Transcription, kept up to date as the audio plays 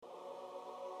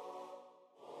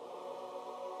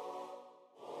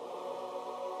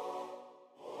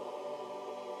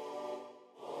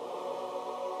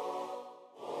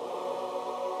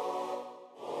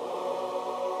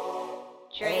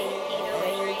Yeah,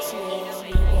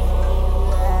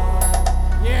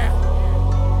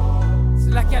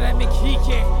 c'est l'académique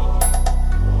Hekay.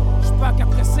 J'suis pas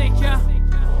qu'après 5 ans.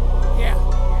 Yeah,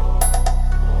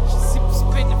 j'suis pour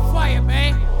spit the fire,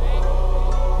 man.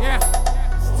 Yeah,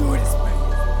 let's do this, man.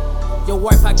 Your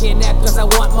wife I kidnapped cause I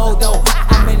want more dough.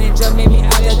 I'm a ninja, maybe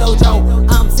out the dojo.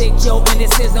 I'm sick, yo, and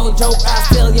this is no joke. I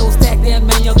steal your stack, then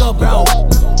man, you go bro.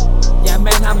 Yeah,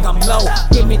 man, I'm gonna blow.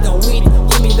 Give me the weed,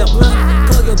 give me the blunt.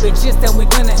 Call your bitches, then we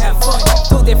gonna have fun.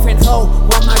 Two different hoes,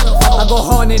 one microphone. I go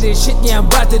hard in this shit, yeah, I'm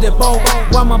back to the bone.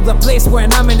 Warm up the place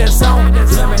when I'm in the zone.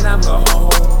 Yeah, man, I'm going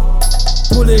home.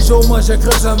 Tous les jours, moi je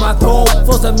creuse un maton.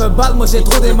 Force de me battre, moi j'ai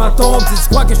trop d'hématomes. Si tu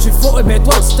crois que je suis faux, et ben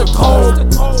toi tu te trompes.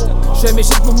 Je fais mes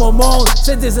shit pour mon monde.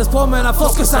 J'ai des espoirs, mais la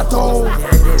force que ça tombe. Yeah,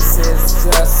 this is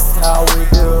just how we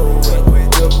do it.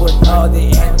 You put all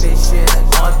the ambition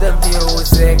on the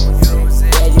music.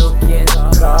 Yeah, you can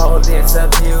call this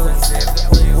abusive.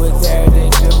 We're there to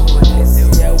do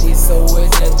this. Yeah, we so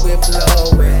in it, we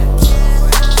blow it.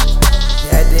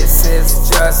 Yeah, this is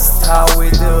just how we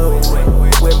do it.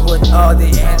 We put all the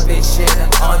ambition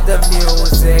on the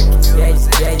music.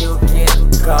 Yeah, you can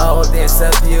call this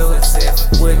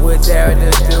abusive. We're there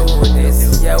to do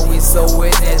this. Yeah, we so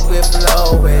in it, we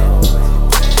blow it.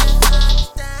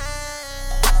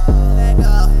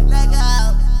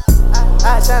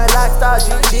 I shine like star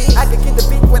GG. I can kill the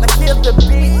beat when I kill the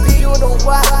beat. You know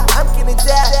why? I'm killing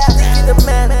that.